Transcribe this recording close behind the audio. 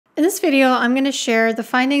In this video, I'm going to share the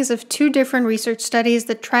findings of two different research studies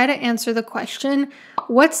that try to answer the question,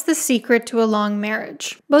 what's the secret to a long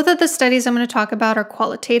marriage? Both of the studies I'm going to talk about are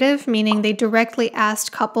qualitative, meaning they directly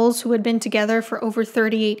asked couples who had been together for over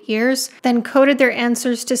 38 years, then coded their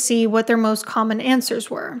answers to see what their most common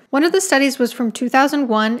answers were. One of the studies was from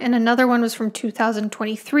 2001 and another one was from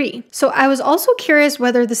 2023. So I was also curious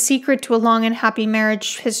whether the secret to a long and happy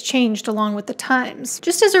marriage has changed along with the times.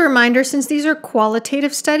 Just as a reminder, since these are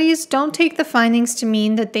qualitative studies, don't take the findings to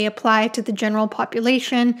mean that they apply to the general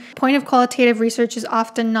population. The point of qualitative research is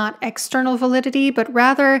often not external validity, but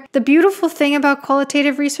rather the beautiful thing about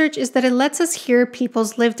qualitative research is that it lets us hear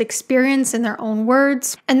people's lived experience in their own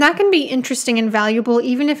words, and that can be interesting and valuable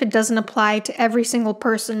even if it doesn't apply to every single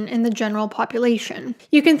person in the general population.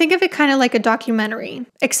 You can think of it kind of like a documentary,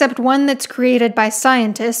 except one that's created by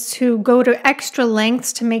scientists who go to extra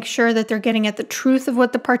lengths to make sure that they're getting at the truth of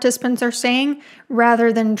what the participants are saying,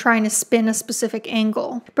 rather than trying to spin a specific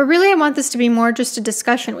angle. But really, I want this to be more just a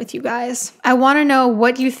discussion with you guys. I want to know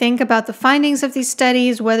what you think about the findings of these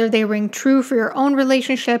studies, whether they ring true for your own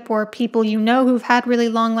relationship or people you know who've had really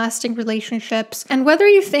long-lasting relationships, and whether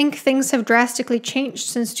you think things have drastically changed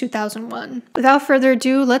since 2001. Without further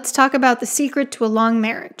ado, let's talk about the secret to a long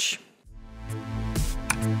marriage.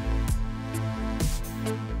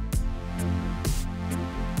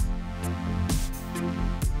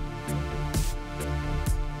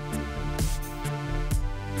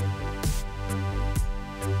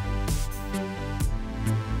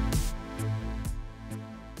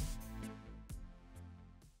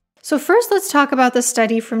 So first, let's talk about the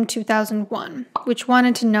study from 2001, which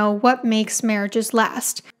wanted to know what makes marriages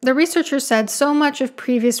last. The researchers said so much of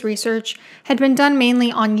previous research had been done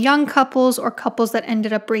mainly on young couples or couples that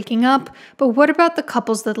ended up breaking up, but what about the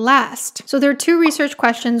couples that last? So there are two research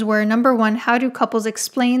questions where number one, how do couples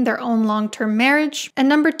explain their own long-term marriage? And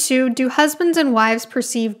number two, do husbands and wives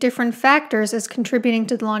perceive different factors as contributing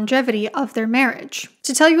to the longevity of their marriage?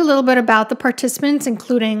 To tell you a little bit about the participants,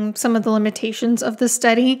 including some of the limitations of the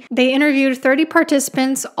study, they interviewed 30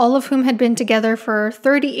 participants, all of whom had been together for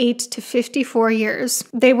 38 to 54 years.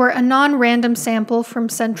 They were a non-random sample from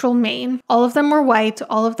central Maine. All of them were white,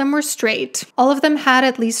 all of them were straight, all of them had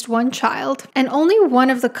at least one child, and only one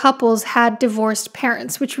of the couples had divorced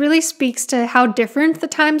parents, which really speaks to how different the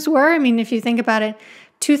times were. I mean, if you think about it,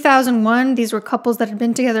 2001, these were couples that had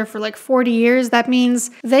been together for like 40 years. That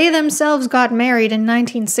means they themselves got married in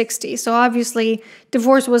 1960. So obviously,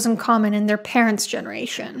 divorce wasn't common in their parents'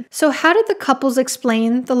 generation. So how did the couples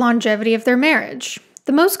explain the longevity of their marriage?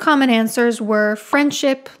 The most common answers were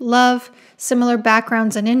friendship, love, similar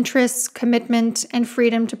backgrounds and interests, commitment, and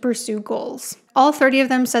freedom to pursue goals. All 30 of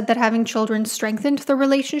them said that having children strengthened the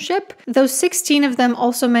relationship, though 16 of them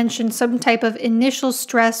also mentioned some type of initial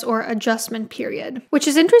stress or adjustment period. Which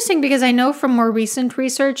is interesting because I know from more recent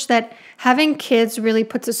research that having kids really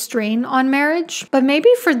puts a strain on marriage, but maybe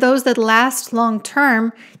for those that last long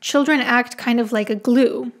term, children act kind of like a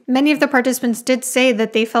glue. Many of the participants did say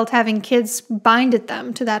that they felt having kids binded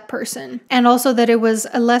them to that person, and also that it was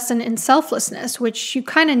a lesson in selflessness, which you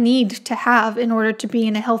kind of need to have in order to be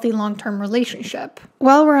in a healthy long-term relationship.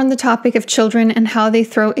 While we're on the topic of children and how they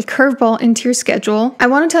throw a curveball into your schedule, I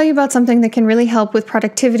want to tell you about something that can really help with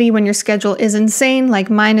productivity when your schedule is insane,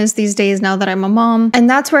 like mine is these days now that I'm a mom. And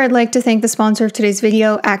that's where I'd like to thank the sponsor of today's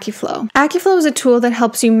video, Akiflow. Akiflow is a tool that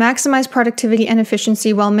helps you maximize productivity and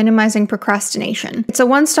efficiency while minimizing procrastination. It's a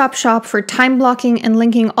one-stop shop for time blocking and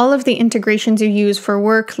linking all of the integrations you use for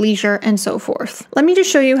work, leisure, and so forth. Let me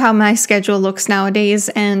just show you how my schedule looks nowadays,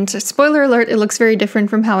 and spoiler alert, it looks very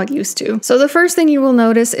different from how it used to. So the first thing you will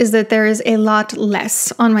notice is that there is a lot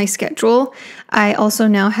less on my schedule. I also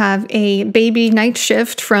now have a baby night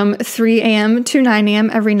shift from 3 a.m. to 9 a.m.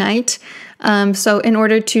 every night. So in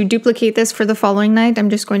order to duplicate this for the following night, I'm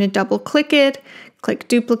just going to double click it, click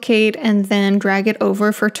duplicate, and then drag it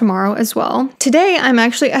over for tomorrow as well. Today, I'm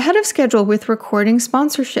actually ahead of schedule with recording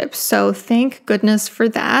sponsorships, so thank goodness for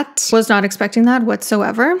that. Was not expecting that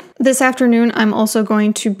whatsoever. This afternoon, I'm also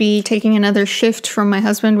going to be taking another shift from my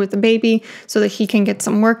husband with the baby so that he can get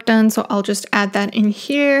some work done, so I'll just add that in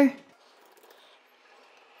here.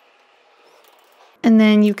 And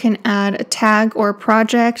then you can add a tag or a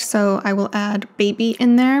project, so I will add baby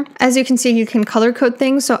in there. As you can see, you can color code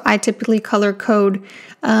things, so I typically color code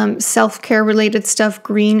self-care related stuff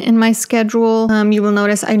green in my schedule. You will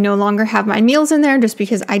notice I no longer have my meals in there just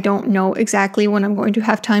because I don't know exactly when I'm going to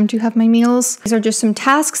have time to have my meals. These are just some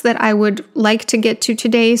tasks that I would like to get to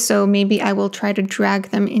today, so maybe I will try to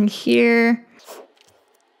drag them in here.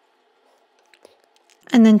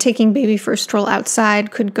 And then taking baby for a stroll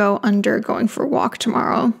outside could go under going for a walk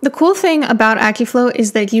tomorrow. The cool thing about Akiflow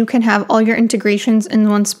is that you can have all your integrations in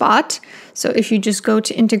one spot. So if you just go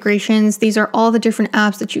to integrations, these are all the different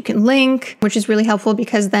apps that you can link, which is really helpful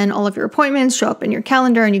because then all of your appointments show up in your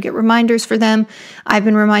calendar and you get reminders for them. I've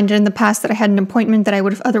been reminded in the past that I had an appointment that I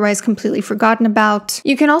would have otherwise completely forgotten about.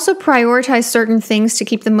 You can also prioritize certain things to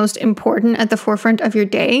keep the most important at the forefront of your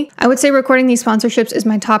day. I would say recording these sponsorships is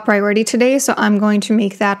my top priority today, so I'm going to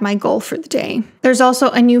make that my goal for the day. There's also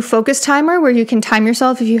a new focus timer where you can time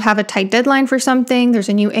yourself if you have a tight deadline for something. There's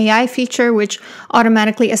a new AI feature which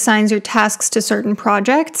automatically assigns your tasks to certain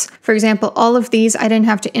projects. For example, all of these I didn't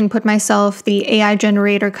have to input myself. The AI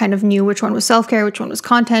generator kind of knew which one was self-care, which one was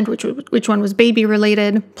content, which one was baby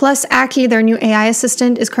related. Plus Aki, their new AI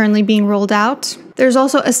assistant, is currently being rolled out. There's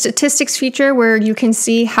also a statistics feature where you can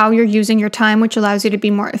see how you're using your time, which allows you to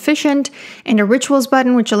be more efficient, and a rituals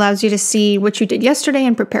button, which allows you to see what you did yesterday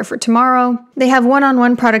and prepare for tomorrow. They have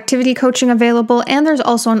one-on-one productivity coaching available, and there's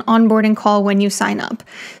also an onboarding call when you sign up.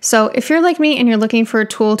 So if you're like me and you're looking for a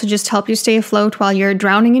tool to just help you stay afloat while you're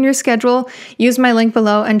drowning in your schedule, use my link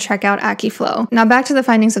below and check out Akiflow. Now back to the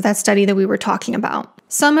findings of that study that we were talking about.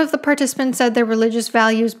 Some of the participants said their religious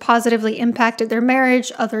values positively impacted their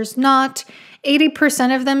marriage, others not.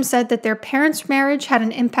 80% of them said that their parents' marriage had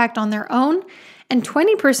an impact on their own, and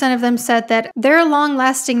 20% of them said that their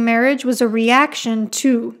long-lasting marriage was a reaction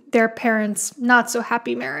to their parents'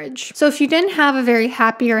 not-so-happy marriage. So if you didn't have a very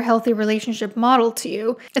happy or healthy relationship model to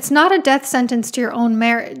you, it's not a death sentence to your own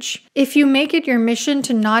marriage. If you make it your mission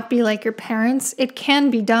to not be like your parents, it can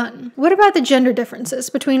be done. What about the gender differences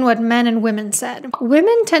between what men and women said?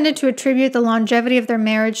 Women tended to attribute the longevity of their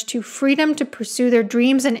marriage to freedom to pursue their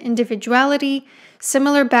dreams and individuality,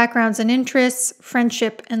 similar backgrounds and interests,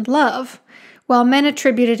 friendship, and love, while men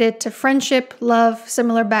attributed it to friendship, love,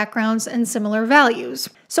 similar backgrounds, and similar values.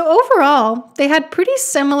 So overall, they had pretty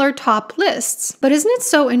similar top lists. But isn't it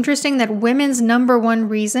so interesting that women's #1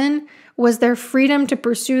 reason was their freedom to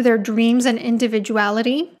pursue their dreams and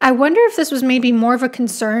individuality? I wonder if this was maybe more of a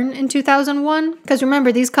concern in 2001, because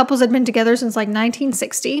remember, these couples had been together since like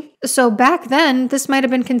 1960. So back then, this might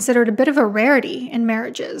have been considered a bit of a rarity in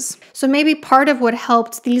marriages. So maybe part of what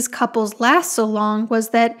helped these couples last so long was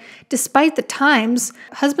that despite the times,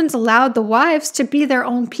 husbands allowed the wives to be their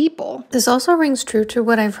own people. This also rings true to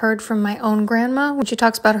what I've heard from my own grandma when she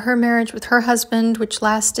talks about her marriage with her husband, which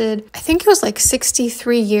lasted, I think it was like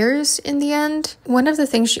 63 years in the end. One of the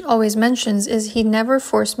things she always mentions is he never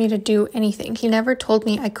forced me to do anything. He never told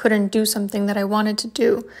me I couldn't do something that I wanted to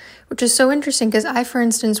do, which is so interesting because I, for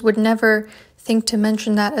instance, would never think to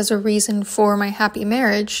mention that as a reason for my happy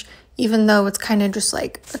marriage, even though it's kind of just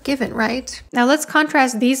like a given, right? Now let's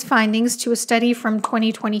contrast these findings to a study from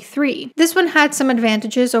 2023. This one had some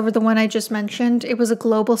advantages over the one I just mentioned. It was a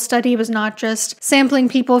global study. It was not just sampling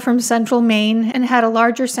people from central Maine and had a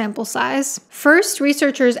larger sample size. First,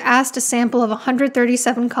 researchers asked a sample of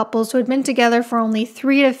 137 couples who had been together for only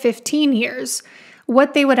 3 to 15 years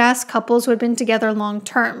what they would ask couples who had been together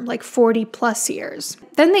long-term, like 40 plus years.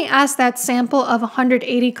 Then they asked that sample of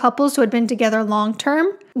 180 couples who had been together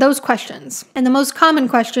long-term those questions. And the most common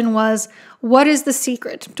question was, what is the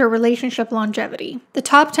secret to relationship longevity? The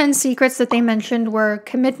top 10 secrets that they mentioned were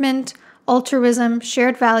commitment, altruism,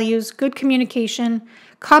 shared values, good communication,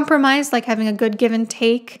 compromise, like having a good give and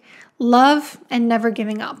take, love, and never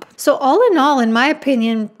giving up. So all in all, in my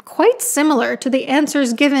opinion, quite similar to the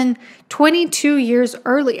answers given 22 years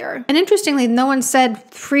earlier. And interestingly, no one said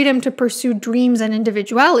freedom to pursue dreams and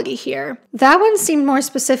individuality here. That one seemed more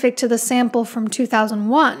specific to the sample from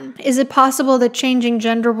 2001. Is it possible that changing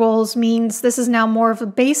gender roles means this is now more of a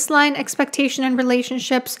baseline expectation in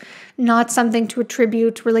relationships, not something to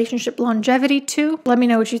attribute relationship longevity to? Let me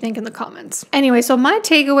know what you think in the comments. Anyway, so my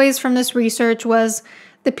takeaways from this research was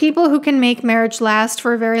the people who can make marriage last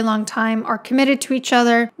for a very long time are committed to each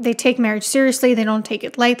other. They take marriage seriously. They don't take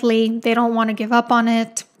it lightly. They don't want to give up on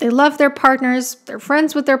it. They love their partners. They're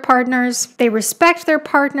friends with their partners. They respect their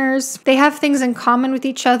partners. They have things in common with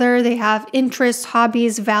each other. They have interests,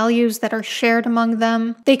 hobbies, values that are shared among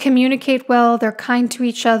them. They communicate well. They're kind to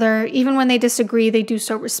each other. Even when they disagree, they do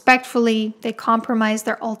so respectfully. They compromise.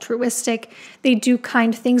 They're altruistic. They do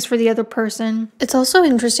kind things for the other person. It's also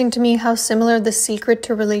interesting to me how similar the secret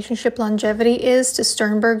to relationship longevity is to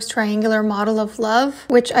Sternberg's triangular model of love,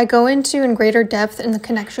 which I go into in greater depth in the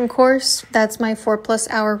connection course. That's my 4+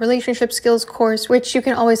 hour or relationship skills course, which you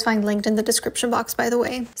can always find linked in the description box, by the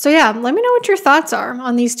way. So yeah, let me know what your thoughts are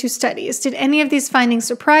on these two studies. Did any of these findings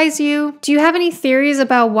surprise you? Do you have any theories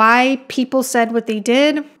about why people said what they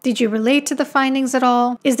did? Did you relate to the findings at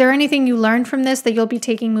all? Is there anything you learned from this that you'll be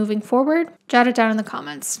taking moving forward? Jot it down in the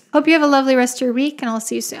comments. Hope you have a lovely rest of your week, and I'll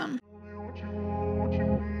see you soon.